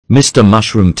Mr.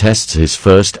 Mushroom tests his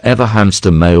first ever hamster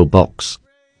mail box.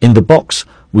 In the box,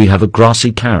 we have a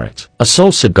grassy carrot, a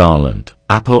salsa garland,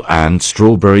 apple and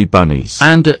strawberry bunnies,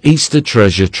 and an Easter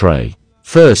treasure tray.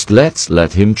 First, let's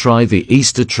let him try the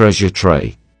Easter treasure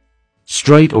tray.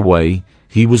 Straight away,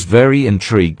 he was very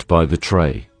intrigued by the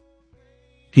tray.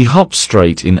 He hopped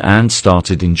straight in and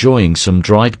started enjoying some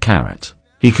dried carrot.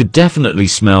 He could definitely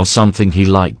smell something he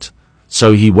liked,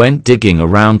 so he went digging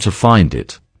around to find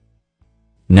it.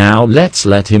 Now let's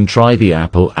let him try the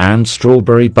apple and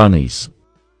strawberry bunnies.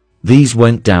 These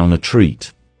went down a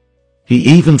treat. He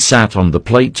even sat on the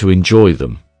plate to enjoy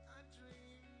them.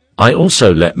 I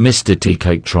also let Mr. Tea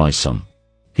Cake try some.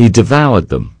 He devoured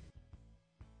them.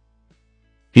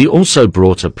 He also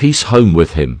brought a piece home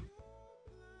with him.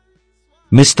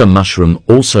 Mr. Mushroom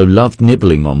also loved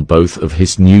nibbling on both of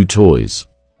his new toys.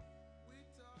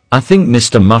 I think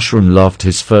Mr. Mushroom loved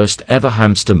his first ever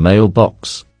hamster mail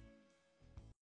box.